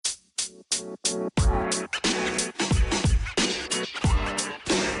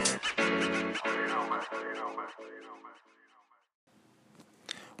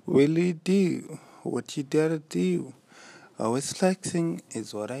Really do what you gotta do. Always flexing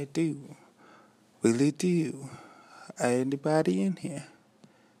is what I do. Really do. Anybody in here?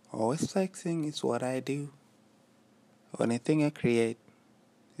 Always flexing is what I do. Only thing I create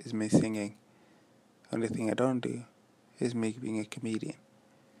is me singing. Only thing I don't do is me being a comedian.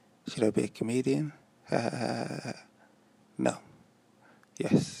 Should I be a comedian? No.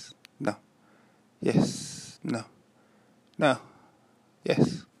 Yes. No. Yes. No. No.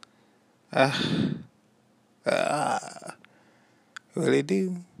 Yes. Really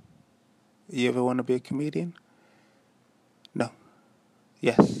do. You ever want to be a comedian? No.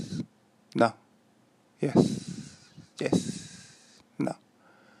 Yes. No. Yes. Yes. No.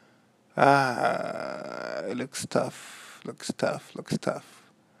 It looks tough. Looks tough. Looks tough.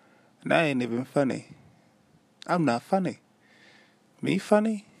 And I ain't even funny. I'm not funny. Me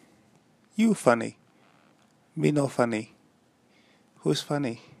funny? You funny. Me no funny. Who's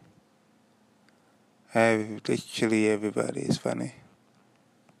funny? Literally everybody is funny.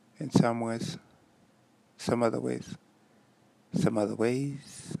 In some ways. Some other ways. Some other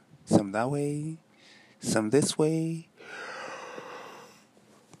ways. Some that way. Some this way.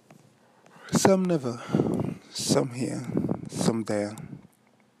 Some never. Some here. Some there.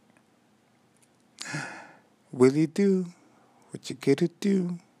 Will you do what you gotta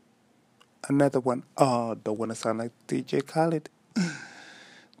do? Another one. Oh, don't wanna sound like DJ Khaled.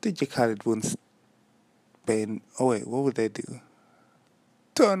 DJ Khaled wouldn't spend. Oh wait, what would they do?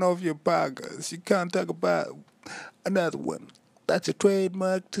 Turn off your poggers. You can't talk about another one. That's a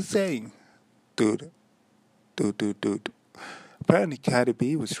trademark to saying. Dude. Apparently Cardi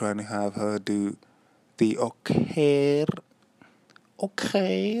B was trying to have her do the okay.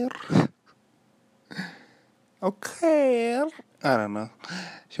 I don't know.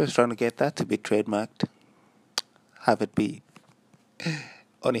 She was trying to get that to be trademarked. Have it be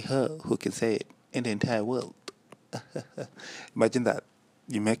only her who can say it in the entire world. Imagine that.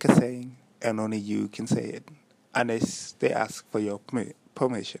 You make a saying and only you can say it. Unless they ask for your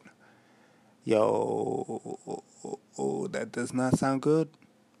permission. Yo, that does not sound good.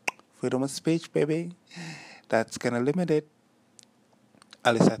 Freedom of speech, baby. That's gonna limit it.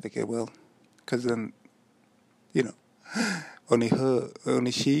 At least I think it will. Because then,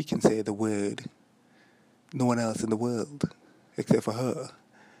 only she can say the word. No one else in the world, except for her.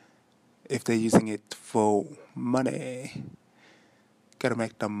 If they're using it for money, gotta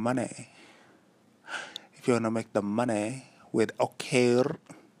make the money. If you wanna make the money with okay,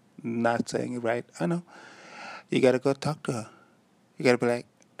 not saying it right, I know. You gotta go talk to her. You gotta be like,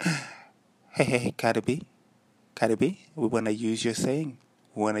 hey, Cardi B, we wanna use your saying.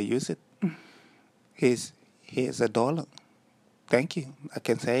 We wanna use it. Here's $1. Thank you. I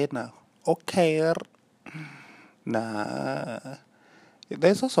can say it now. Okay. Nah.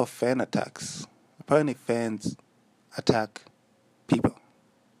 There's also fan attacks. Apparently fans attack people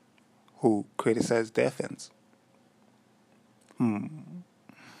who criticize their fans.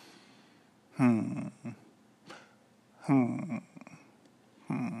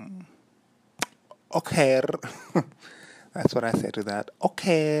 Okay. That's what I say to that.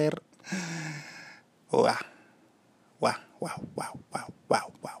 Okay. Wow. Wow.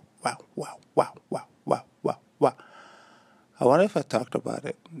 I wonder if I talked about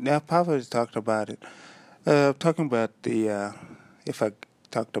it. Yeah, I probably talked about it. Talking about if I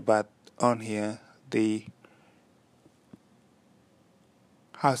talked about on here,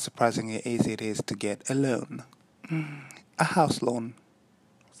 how surprisingly easy it is to get a loan. A house loan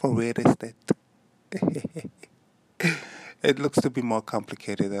for real estate. It looks to be more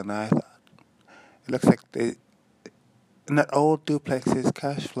complicated than I thought. It looks like not all duplexes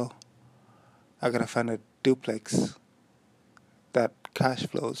cash flow. I gotta find a duplex that cash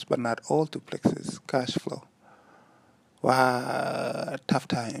flows, but not all duplexes cash flow. Wow, tough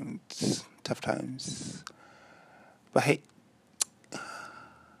times. But hey,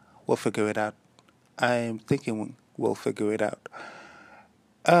 we'll figure it out. I'm thinking we'll figure it out.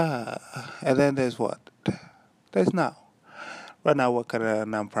 And then there's what? There's now. Right now I work at a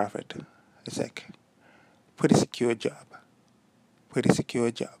non-profit. It's like pretty secure job.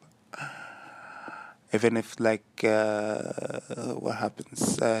 Even if what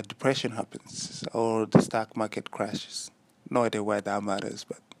happens, depression happens or the stock market crashes. No idea why that matters,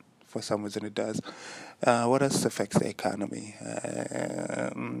 but for some reason it does. What else affects the economy?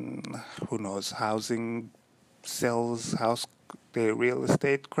 Who knows? Housing sells, the real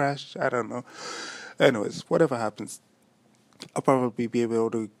estate crash. I don't know. Anyways, whatever happens, I'll probably be able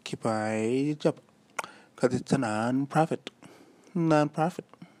to keep my job because it's a non-profit. Non-profit.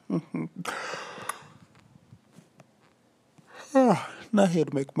 Not here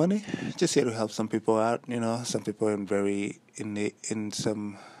to make money, just here to help some people out. Some people in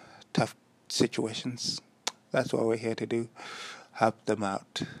some tough situations. That's what we're here to do, help them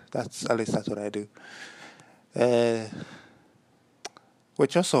out. At least that's what I do.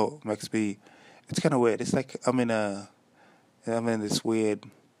 Which also makes me, it's kind of weird. It's like I'm in this weird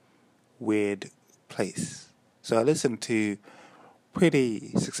place. So I listen to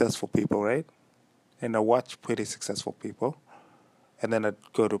pretty successful people, right? And I watch pretty successful people. And then I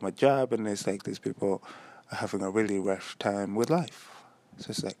go to my job, and it's like these people are having a really rough time with life.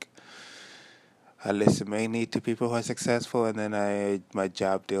 So it's like I listen mainly to people who are successful, and then my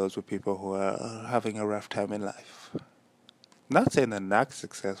job deals with people who are having a rough time in life. Not saying they're not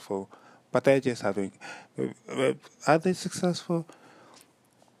successful, but they're just having. Are they successful?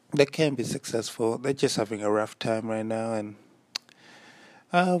 They can be successful. They're just having a rough time right now, and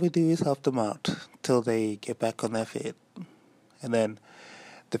all we do is help them out till they get back on their feet. And then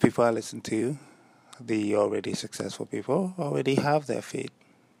the people I listen to, the already successful people, already have their feet.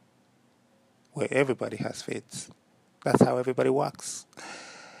 Where everybody has feet. That's how everybody walks.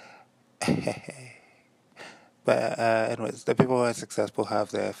 But anyways, the people who are successful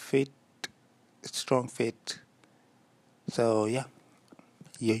have their feet, strong feet. So yeah.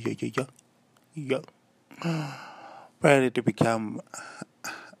 Ready to become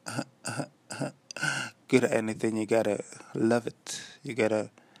good at anything, you gotta love it. You gotta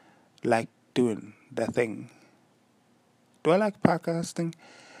like doing that thing. Do I like podcasting?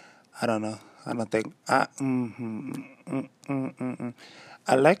 I don't know. I don't think.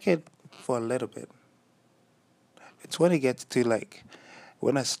 I like it for a little bit. It's when it gets to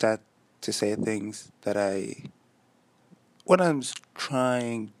when I start to say things when I'm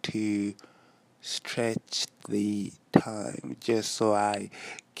trying to stretch the time just so I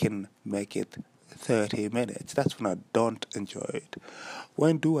can make it 30 minutes. That's when I don't enjoy it.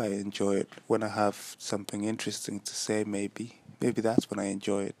 When do I enjoy it? When I have something interesting to say, maybe. Maybe that's when I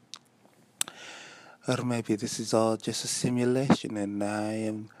enjoy it. Or maybe this is all just a simulation and I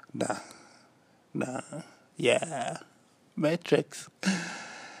am... Nah. Yeah. Matrix.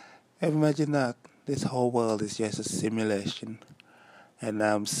 Imagine that. This whole world is just a simulation. And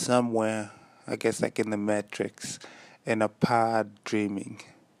I'm somewhere, I guess like in the Matrix, in a pod dreaming.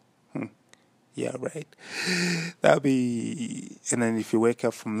 Yeah, right. That'll be... And then if you wake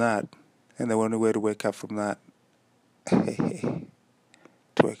up from that, and the only way to wake up from that, to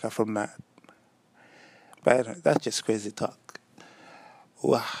wake up from that. But that's just crazy talk.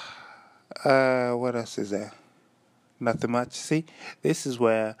 Wow. What else is there? Nothing much. See, this is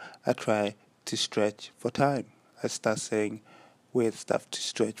where I try to stretch for time. I start saying weird stuff to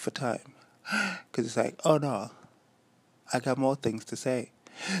stretch for time. Because it's like, oh no, I got more things to say.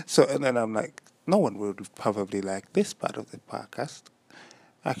 So, and then I'm like, no one would probably like this part of the podcast.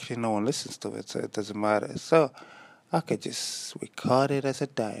 Actually, no one listens to it, so it doesn't matter. So, I could just record it as a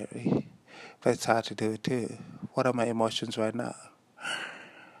diary. But it's hard to do it too. What are my emotions right now?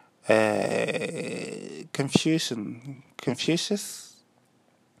 Confusion. Confucius?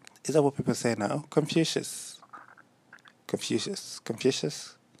 Is that what people say now? Confucius.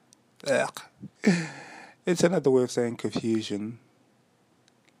 Ugh. It's another way of saying confusion.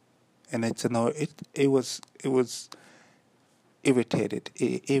 And it was irritated.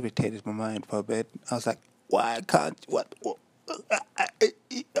 It irritated my mind for a bit. I was like, why can't what? But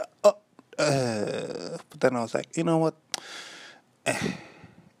then I was like, you know what? It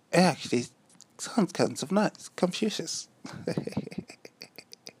actually sounds kind of nice. Confucius.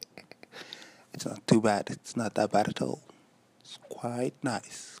 It's not too bad. It's not that bad at all. It's quite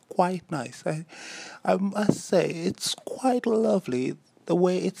nice. I must say, it's quite lovely. The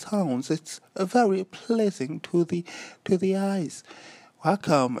way it sounds, it's very pleasing to the eyes. How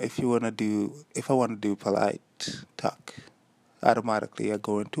come if I want to do polite talk, automatically I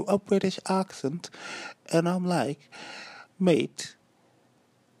go into a British accent, and I'm like, mate,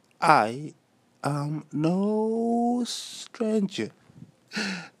 I am no stranger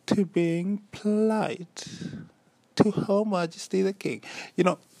to being polite to Her Majesty the King.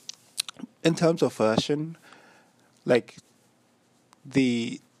 In terms of fashion, like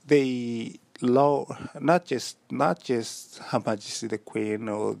the law, not just Her Majesty the Queen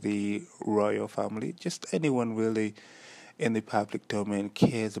or the royal family, just anyone really in the public domain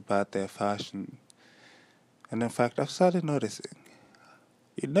cares about their fashion. And in fact, I've started noticing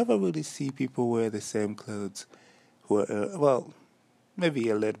you never really see people wear the same clothes. Well, maybe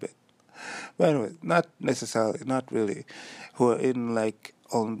a little bit, But anyway, not necessarily, not really. Who are in like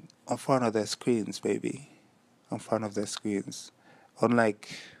on front of their screens, maybe, on front of their screens, on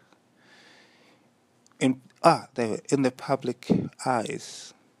like they were in the public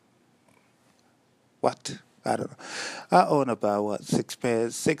eyes. What? I don't know. I own about what, six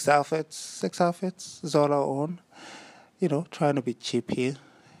outfits. Six outfits is all I own. Trying to be cheap here.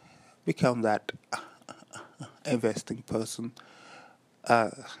 Become that investing person. Uh,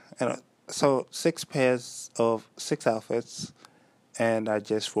 you know, so 6 outfits, and I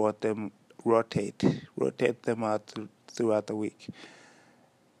just rotate them out throughout the week.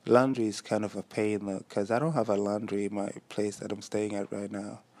 Laundry is kind of a pain though, because I don't have a laundry in my place that I'm staying at right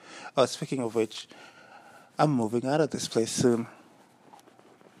now. Oh, speaking of which, I'm moving out of this place soon.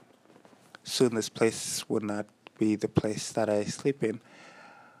 Soon this place will not be the place that I sleep in.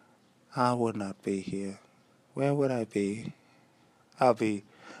 I will not be here. Where would I be? I'm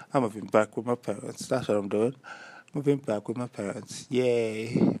moving back with my parents. That's what I'm doing. Moving back with my parents.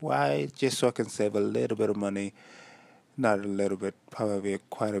 Yay. Why? Just so I can save a little bit of money. Not a little bit, probably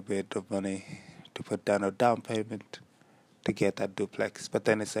quite a bit of money to put down a down payment to get that duplex. But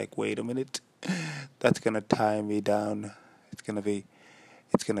then it's like, wait a minute. That's going to tie me down. It's going to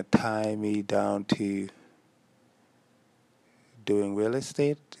tie me down to doing real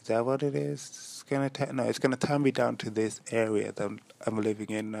estate. Is that what it is? It's going to tie me down to this area that I'm living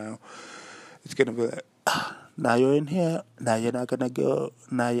in now. It's going to be like, now you're in here. Now you're not going to go.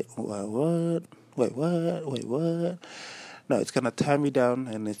 Now what? Wait, what? No, it's going to tie me down,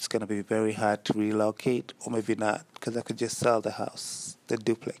 and it's going to be very hard to relocate, or maybe not, because I could just sell the house, the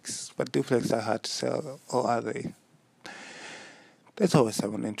duplex. But duplex are hard to sell, or are they? There's always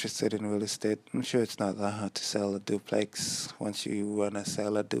someone interested in real estate. I'm sure it's not that hard to sell a duplex once you want to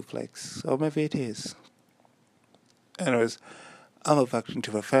sell a duplex, or maybe it is. Anyways, I'll move back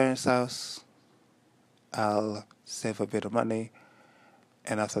into my parents' house. I'll save a bit of money,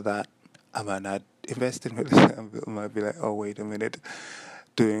 and after that, I might not invest in real estate. I might be like, oh, wait a minute,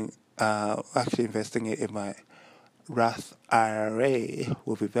 actually investing it in my Roth IRA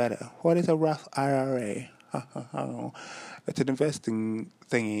will be better. What is a Roth IRA? It's an investing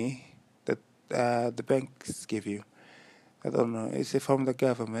thingy that the banks give you. I don't know. Is it from the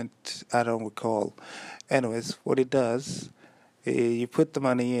government? I don't recall. Anyways, what it does, you put the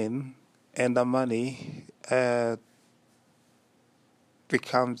money in, and the money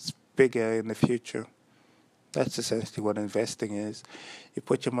becomes bigger in the future. That's essentially what investing is. You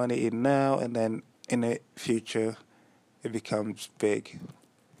put your money in now, and then in the future, it becomes big.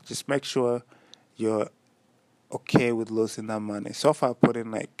 Just make sure you're okay with losing that money. So far, I put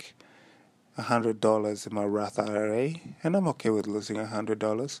in like $100 in my Roth IRA, and I'm okay with losing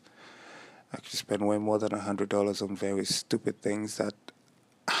 $100. I actually spend way more than $100 on very stupid things that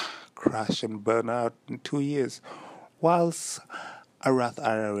crash and burn out in 2 years, whilst a Roth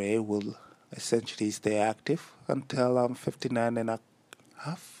IRA will essentially stay active until I'm 59 and a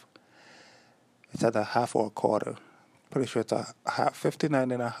half. It's either half or a quarter. Pretty sure it's a half, 59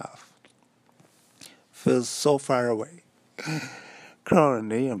 and a half. Feels so far away.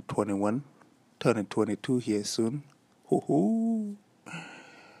 Currently, I'm 21, turning 22 here soon. Hoo-hoo.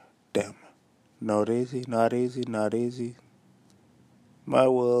 Damn. Not easy. The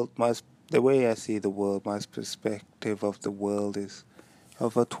way I see the world, my perspective of the world is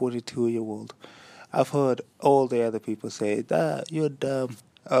of a 22-year-old. I've heard all the other people say, you're dumb.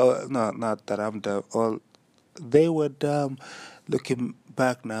 Oh, no, not that I'm dumb. They were dumb looking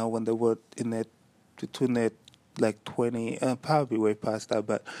back now when they were between their like 20, probably way past that,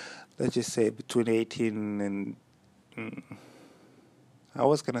 but let's just say between 18 and, I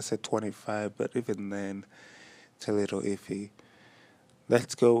was going to say 25, but even then, it's a little iffy.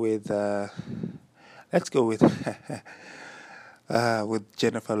 Let's go with with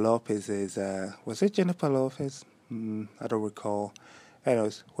Jennifer Lopez's, was it Jennifer Lopez? I don't recall.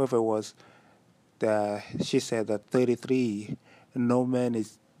 Anyways, whoever it was, she said that 33, no man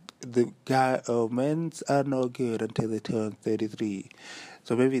is, men are no good until they turn 33.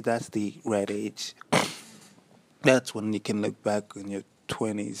 So maybe that's the right age. That's when you can look back in your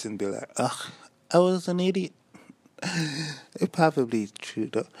 20s and be like, ugh, I was an idiot. It probably is true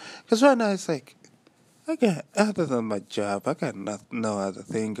though. Because right now it's like, other than my job, I got no other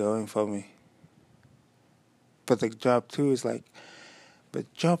thing going for me. But the job too is like,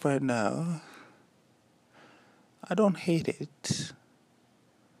 but job right now, I don't hate it.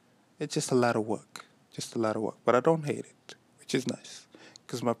 It's just a lot of work. But I don't hate it, which is nice.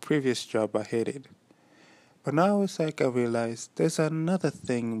 Because my previous job, I hated. But now it's like I realized there's another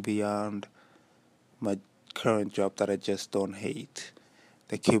thing beyond my current job that I just don't hate.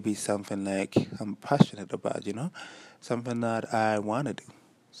 There could be something like I'm passionate about, something that I want to do,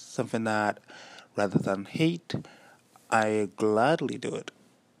 something that rather than hate, I gladly do it.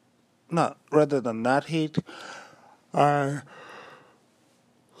 No, rather than not hate, I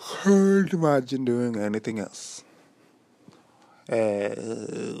can't imagine doing anything else.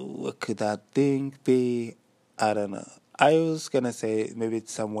 What could that thing be? I don't know. I was gonna say maybe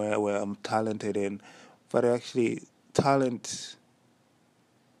it's somewhere where I'm talented in, but actually, talent.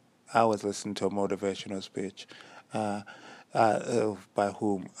 I was listening to a motivational speech. By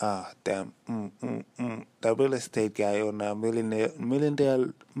whom? Damn. The real estate guy on a million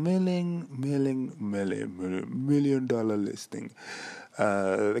dollar listing.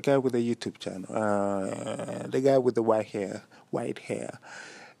 The guy with the YouTube channel. The guy with the white hair.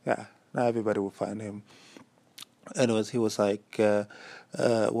 Yeah, now everybody will find him. Anyways, he was like,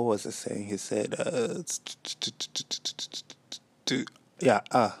 what was he saying? He said,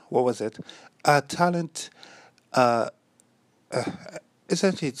 what was it? Talent,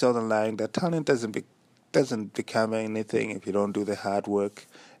 essentially it's on the line that talent doesn't become anything if you don't do the hard work,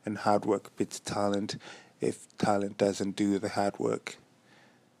 and hard work beats talent if talent doesn't do the hard work.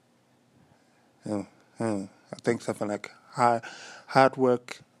 I think something like hard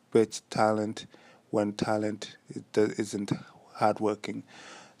work beats talent when talent isn't hardworking.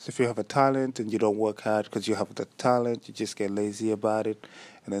 So if you have a talent and you don't work hard because you have the talent, you just get lazy about it.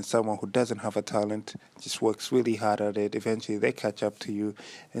 And then someone who doesn't have a talent just works really hard at it. Eventually they catch up to you.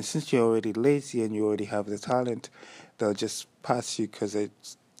 And since you're already lazy and you already have the talent, they'll just pass you because they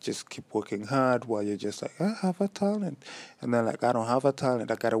just keep working hard while you're just like, I have a talent. And they're like, I don't have a talent.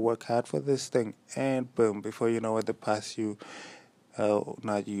 I got to work hard for this thing. And boom, before you know it, they pass you.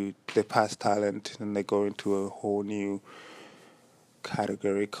 They pass talent and they go into a whole new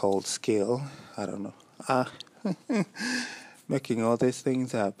category called skill. I don't know. Making all these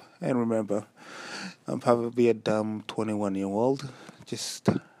things up. And remember, I'm probably a dumb 21-year-old. Just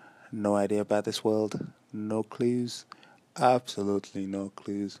no idea about this world. No clues. Absolutely no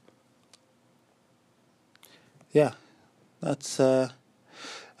clues. Yeah, that's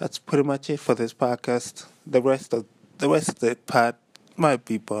pretty much it for this podcast. The rest of the part might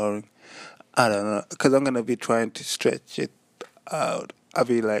be boring. I don't know, because I'm gonna be trying to stretch it out. I'll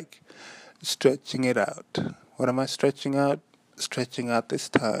be like stretching it out. What am I stretching out? Stretching out this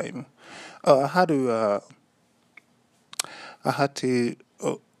time. Oh, I had to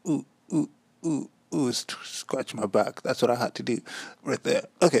scratch my back. That's what I had to do right there.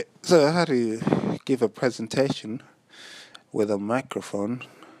 Okay, so I had to give a presentation with a microphone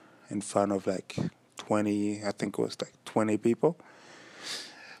in front of like 20, I think it was like 20 people.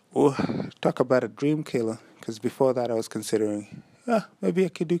 Oh, talk about a dream killer. Because before that I was considering, maybe I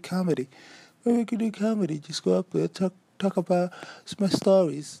could do comedy. Just go up there, talk about my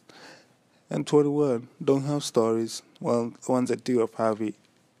stories. And 21 don't have stories. Well, the ones that do are probably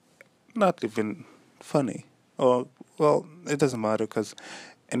not even funny. Or, well, it doesn't matter because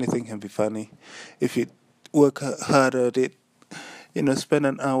anything can be funny. If you work hard at it, spend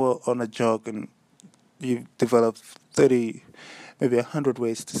an hour on a joke and you develop 30, maybe 100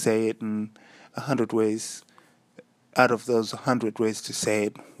 ways to say it, and 100 ways, out of those 100 ways to say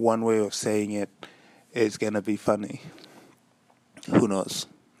it, one way of saying it is going to be funny. Who knows?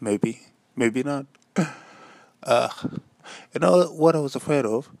 Maybe not. What I was afraid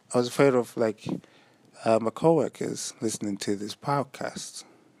of? I was afraid of, like, my coworkers listening to this podcast.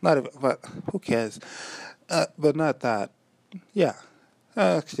 Not even, but who cares? But not that. Yeah.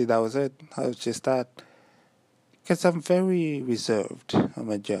 Actually, that was it. I was just that. Because I'm very reserved on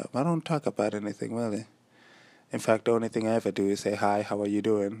my job. I don't talk about anything, really. In fact, the only thing I ever do is say, hi, how are you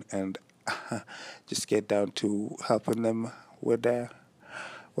doing? And just get down to helping them with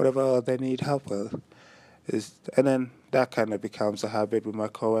whatever they need help with. And then that kind of becomes a habit with my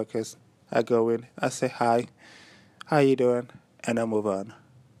coworkers. I go in, I say, hi, how you doing? And I move on.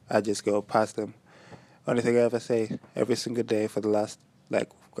 I just go past them. Only thing I ever say every single day for the last,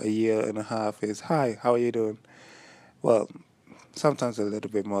 like, a year and a half is, hi, how are you doing? Well, sometimes a little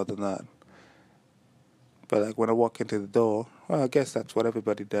bit more than that. But like when I walk into the door, well, I guess that's what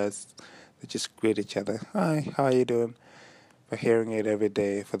everybody does. They just greet each other. Hi, how are you doing? But hearing it every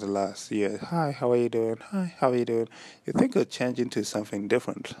day for the last year. Hi, how are you doing? Hi, how are you doing? You think it'll change into something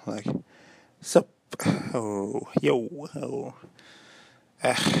different. Like, sup? Oh, yo, oh.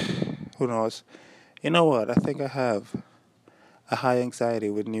 Who knows? You know what? I think I have a high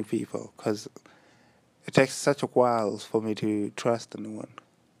anxiety with new people because it takes such a while for me to trust anyone.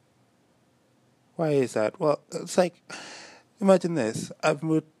 Why is that? Well, it's like, imagine this. I've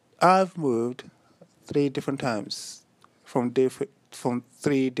moved 3 different times from from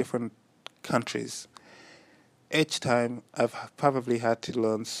 3 different countries. Each time I've probably had to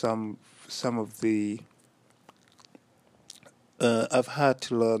learn some of the I've had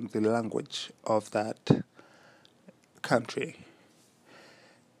to learn the language of that country.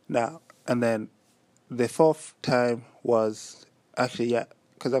 Now, and then the 4th time was actually, yeah,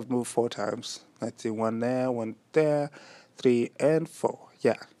 because I've moved 4 times. Let's see, 1 there, 1 there, 3 and 4,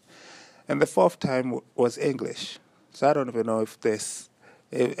 yeah. And the 4th time was English. So I don't even know if so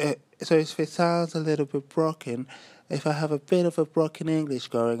if it sounds a little bit broken, if I have a bit of a broken English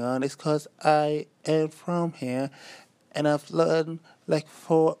going on, it's because I am from here and I've learned like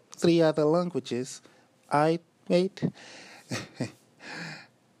 3 other languages. Mate,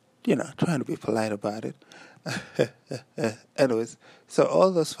 trying to be polite about it. Anyways, so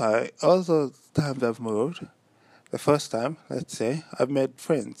all those times I've moved, the first time, let's say, I've made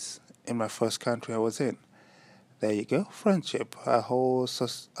friends in my first country I was in. There you go, friendship, a whole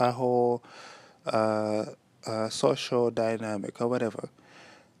social dynamic or whatever.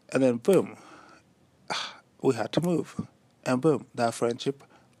 And then boom, we had to move. And boom, that friendship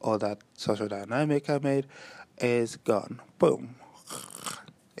or that social dynamic I made is gone. Boom.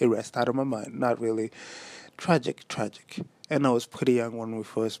 Erased out of my mind. Not really. Tragic. And I was pretty young when we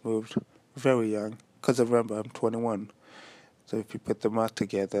first moved. Very young. Because I remember I'm 21. So if you put the math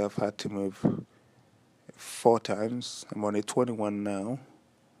together, I've had to move 4 times. I'm only 21 now.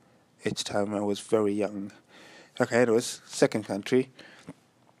 Each time I was very young. Okay, anyways, second country,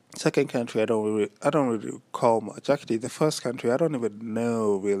 I don't really recall much. Actually, the first country, I don't even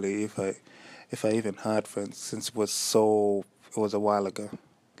know really if I even had friends, since it was a while ago,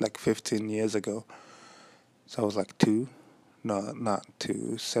 like 15 years ago. So I was like 2, no, not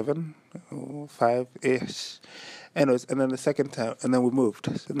 2, 7, 5-ish. Anyways, and then the second time, and then we moved.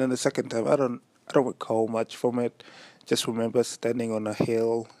 And then the second time, I don't recall much from it. Just remember standing on a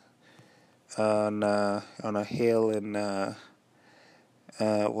hill, on a hill in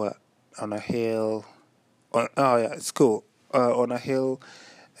school, on a hill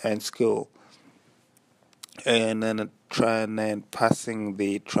and school, and then trying and passing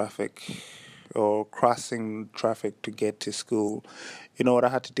the traffic or crossing traffic to get to school. You know what I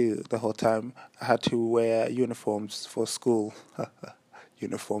had to do the whole time? I had to wear uniforms for school.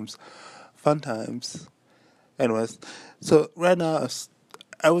 Uniforms. Fun times. Anyways, so right now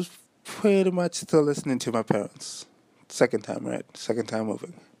I was pretty much still listening to my parents. Second time, right? Second time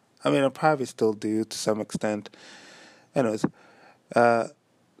moving. I mean, I probably still do to some extent. Anyways,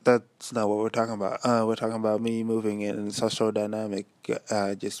 that's not what we're talking about. We're talking about me moving and social dynamic,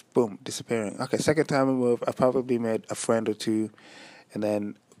 just boom, disappearing. Okay, second time we moved, I probably made a friend or 2, and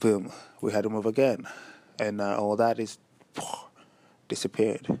then boom, we had to move again. And all that is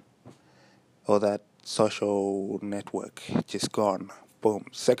disappeared. All that social network just gone. Boom,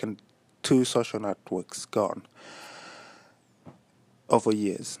 second 2 social networks gone. Over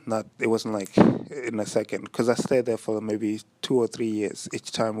years, it wasn't like in a second, because I stayed there for maybe 2 or 3 years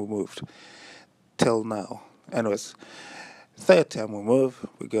each time we moved, till now. Anyways, third time we move,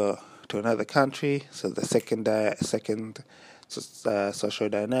 we go to another country, so the second social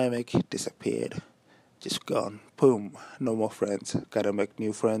dynamic disappeared, just gone. Boom, no more friends. Gotta make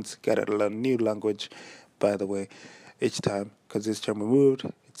new friends. Gotta learn new language. By the way, each time, because each time we moved,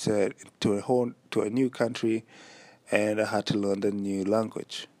 it's to a new country. And I had to learn the new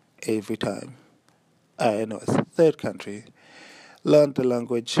language every time. I know it's third country. Learned the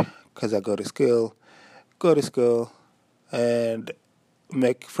language because I go to school, and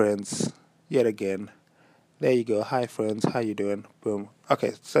make friends yet again. There you go. Hi, friends. How you doing? Boom.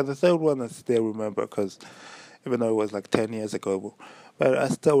 Okay, so the third one I still remember, because even though it was like 10 years ago, but I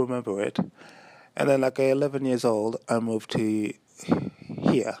still remember it. And then like 11 years old, I moved to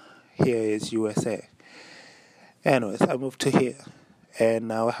here. Here is USA. Anyways, I moved to here, and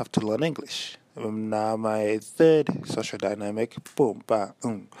now I have to learn English. Now my third social dynamic, boom,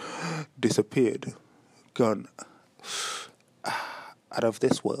 bang, disappeared, gone, out of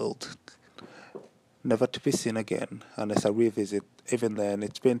this world, never to be seen again unless I revisit. Even then,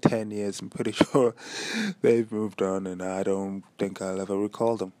 it's been 10 years. I'm pretty sure they've moved on, and I don't think I'll ever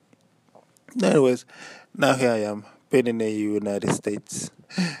recall them. Anyways, now here I am, been in the United States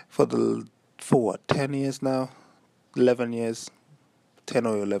for what, 10 years now? 11 years, 10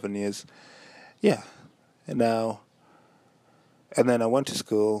 or 11 years. Yeah. And then I went to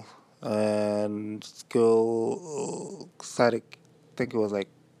school, and school started, I think it was like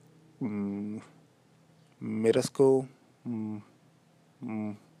middle school. I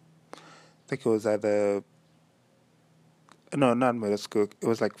think it was no, not middle school. It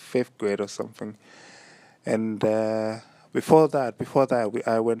was like 5th grade or something. And Before that,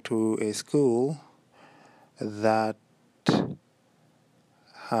 I went to a school that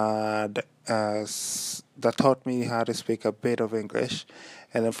that taught me how to speak a bit of English,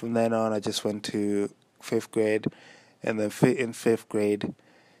 and then from then on, I just went to fifth grade, and then in fifth grade,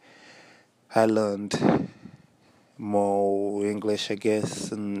 I learned more English, I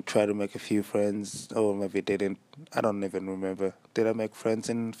guess, and tried to make a few friends. Or maybe didn't. I don't even remember. Did I make friends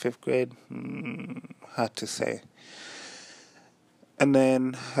in fifth grade? Hard to say. And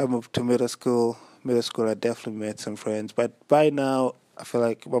then I moved to middle school. Middle school, I definitely made some friends. But by now, I feel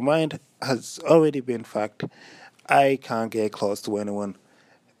like my mind has already been fucked. I can't get close to anyone.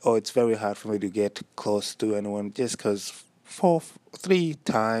 Or it's very hard for me to get close to anyone just because 3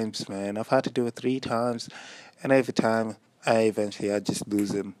 times, man. I've had to do it 3 times. And every time, I just lose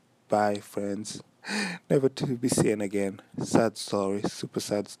them. Bye, friends. Never to be seen again. Sad story. Super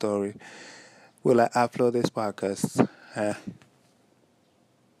sad story. Will I upload this podcast? I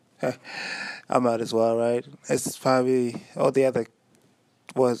might as well, right? It's probably all the other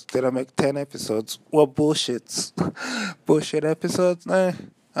did I make 10 episodes? What bullshits? Bullshit episodes? Nah,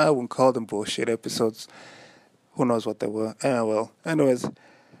 I wouldn't call them bullshit episodes. Who knows what they were? Well, anyways,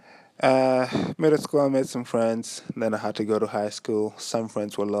 middle school I made some friends. Then I had to go to high school. Some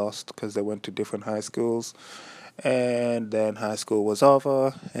friends were lost because they went to different high schools. And then high school was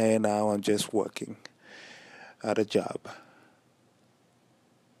over, and now I'm just working at a job.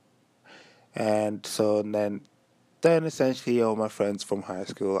 And so then essentially all my friends from high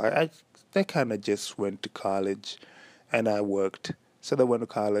school, they kind of just went to college, and I worked. So they went to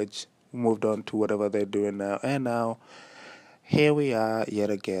college, moved on to whatever they're doing now, and now here we are yet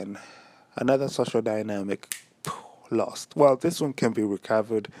again. Another social dynamic lost. Well, this one can be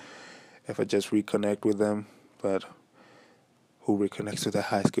recovered if I just reconnect with them, but who reconnects with their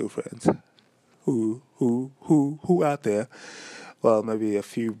high school friends? Who out there? Well, maybe a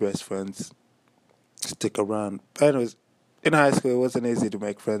few best friends stick around. But anyways, in high school, it wasn't easy to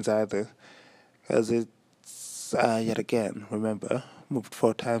make friends either, because it's yet again. Remember, moved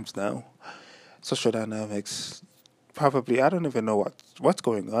 4 times now. Social dynamics. Probably, I don't even know what's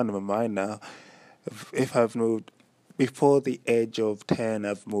going on in my mind now. If I've moved before the age of 10,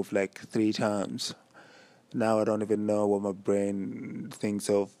 I've moved like 3 times. Now I don't even know what my brain thinks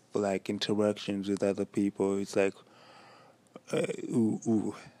of like interactions with other people. It's like, I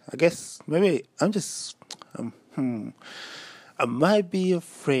guess maybe I might be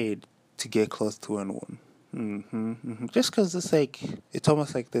afraid to get close to anyone. Just because it's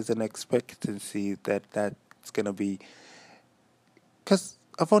almost like there's an expectancy that's gonna be. Because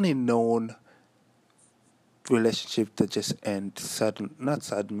I've only known relationships that just end suddenly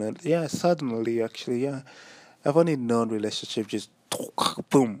actually, yeah. I've only known relationships just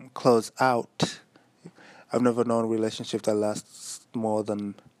boom, close out. I've never known a relationship that lasts more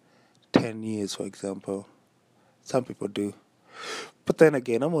than 10 years, for example. Some people do. But then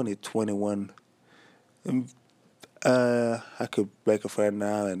again, I'm only 21. I could make a friend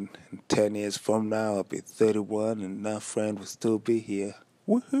now, and 10 years from now, I'll be 31, and that friend will still be here.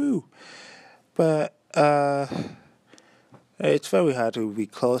 Woohoo! But, it's very hard to be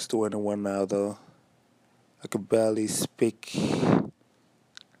close to anyone now, though. I could barely speak.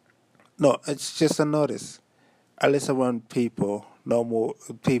 No, it's just a notice. At least around normal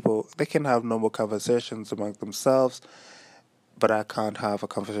people, they can have normal conversations among themselves, but I can't have a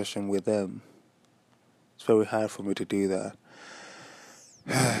conversation with them. It's very hard for me to do that.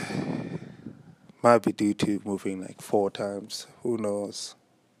 Might be due to moving like 4 times. Who knows?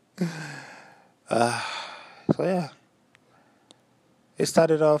 So yeah. This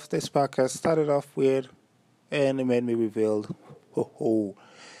podcast started off weird, and it made me reveal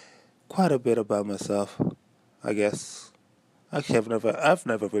quite a bit about myself, I guess. Actually, I've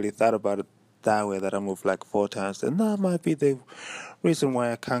never really thought about it that way, that I moved like 4 times, and that might be the reason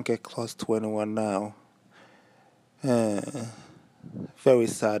why I can't get close to anyone now. Very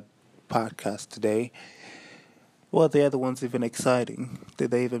sad podcast today. Well, the other one's even exciting.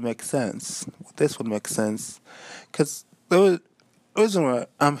 Did they even make sense? This one makes sense, because the reason why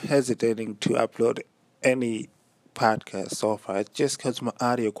I'm hesitating to upload any podcast so far is just because my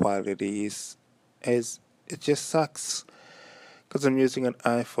audio quality is it just sucks. Because I'm using an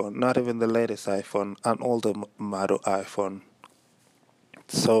iPhone, not even the latest iPhone, an older model iPhone.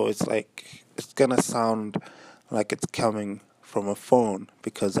 So it's like, it's gonna sound like it's coming from a phone,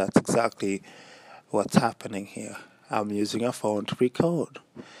 because that's exactly what's happening here. I'm using a phone to record.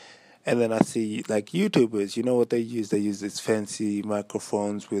 And then I see like YouTubers, you know what they use? They use these fancy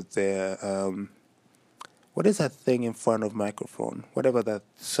microphones with their, what is that thing in front of microphone? Whatever that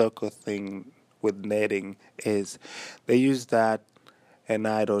circle thing with netting is they use that, and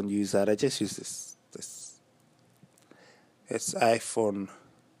I don't use that. I just use this. It's iPhone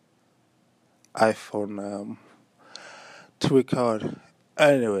to record.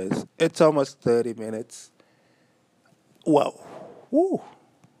 Anyways, it's almost 30 minutes. Wow. Woo.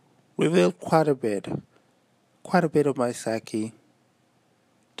 Revealed quite a bit. Quite a bit of my psyche.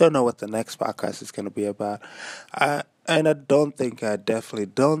 Don't know what the next podcast is going to be about. And I definitely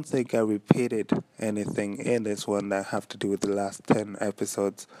don't think I repeated anything in this one that have to do with the last 10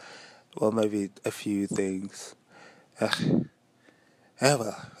 episodes. Well, maybe a few things.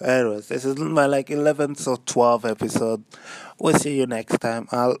 Well, anyways, this is my 11th or 12th episode. We'll see you next time.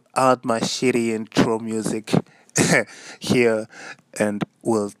 I'll add my shitty intro music here, and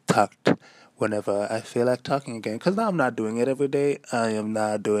we'll talk whenever I feel like talking again. Because now I'm not doing it every day. I am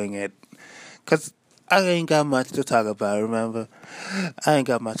not doing it. Because I ain't got much to talk about, remember? I ain't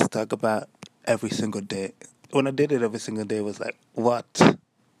got much to talk about every single day. When I did it every single day, it was like, what?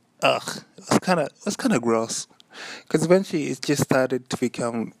 Ugh, it was kind of gross. Because eventually it just started to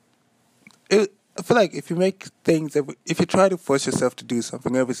become... I feel like if you make things... If you try to force yourself to do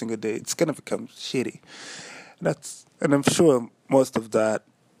something every single day, it's going to become shitty. And I'm sure most of that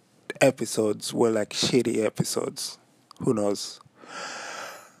episodes were like shitty episodes. Who knows?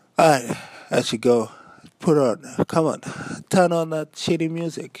 Alright, I should go. Come on, turn on that shitty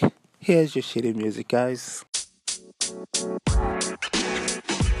music. Here's your shitty music, guys.